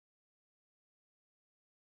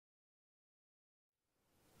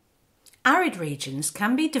Arid regions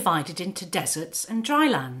can be divided into deserts and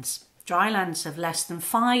drylands. Drylands have less than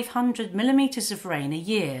 500 millimetres of rain a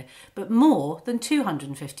year, but more than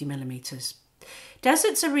 250 millimetres.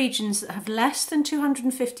 Deserts are regions that have less than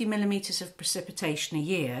 250 millimetres of precipitation a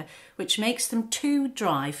year, which makes them too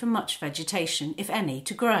dry for much vegetation, if any,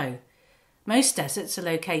 to grow. Most deserts are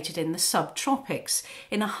located in the subtropics,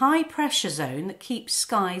 in a high pressure zone that keeps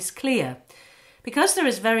skies clear. Because there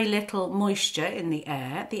is very little moisture in the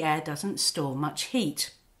air doesn't store much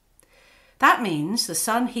heat. That means the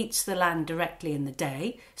sun heats the land directly in the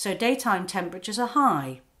day, so daytime temperatures are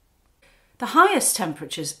high. The highest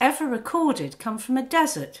temperatures ever recorded come from a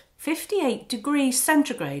desert, 58 degrees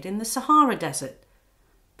centigrade in the Sahara Desert.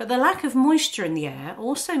 But the lack of moisture in the air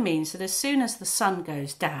also means that as soon as the sun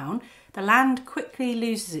goes down, the land quickly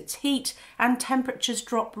loses its heat and temperatures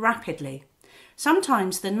drop rapidly.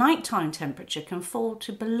 Sometimes the nighttime temperature can fall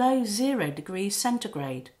to below 0 degrees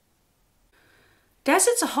centigrade.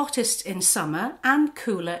 Deserts are hottest in summer and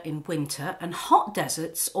cooler in winter, and hot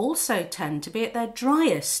deserts also tend to be at their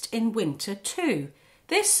driest in winter too.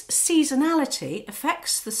 This seasonality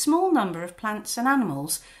affects the small number of plants and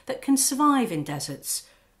animals that can survive in deserts.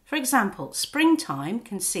 For example, springtime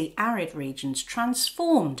can see arid regions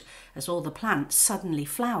transformed as all the plants suddenly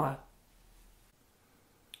flower.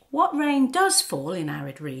 What rain does fall in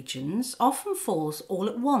arid regions often falls all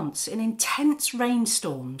at once in intense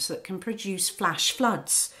rainstorms that can produce flash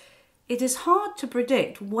floods. It is hard to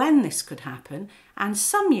predict when this could happen, and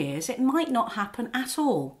some years it might not happen at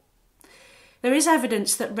all. There is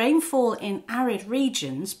evidence that rainfall in arid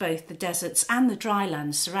regions, both the deserts and the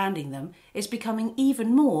drylands surrounding them, is becoming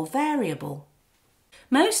even more variable.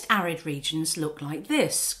 Most arid regions look like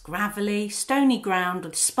this: gravelly, stony ground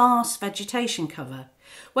with sparse vegetation cover.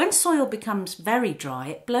 When soil becomes very dry,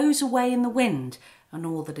 it blows away in the wind, and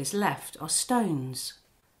all that is left are stones.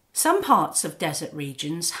 Some parts of desert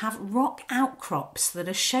regions have rock outcrops that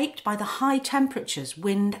are shaped by the high temperatures,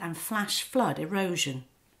 wind and flash flood erosion.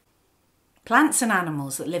 Plants and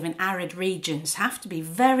animals that live in arid regions have to be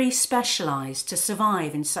very specialised to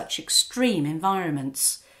survive in such extreme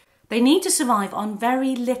environments. They need to survive on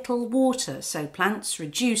very little water, so plants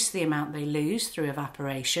reduce the amount they lose through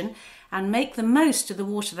evaporation and make the most of the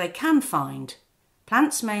water they can find.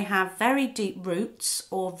 Plants may have very deep roots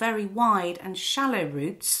or very wide and shallow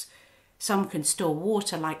roots. Some can store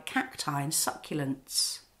water like cacti and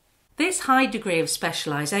succulents. This high degree of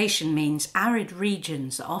specialisation means arid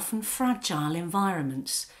regions are often fragile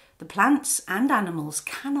environments. The plants and animals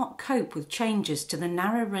cannot cope with changes to the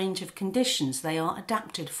narrow range of conditions they are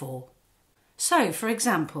adapted for. So, for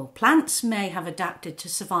example, plants may have adapted to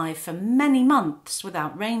survive for many months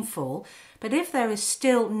without rainfall, but if there is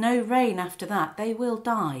still no rain after that, they will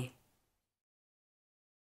die.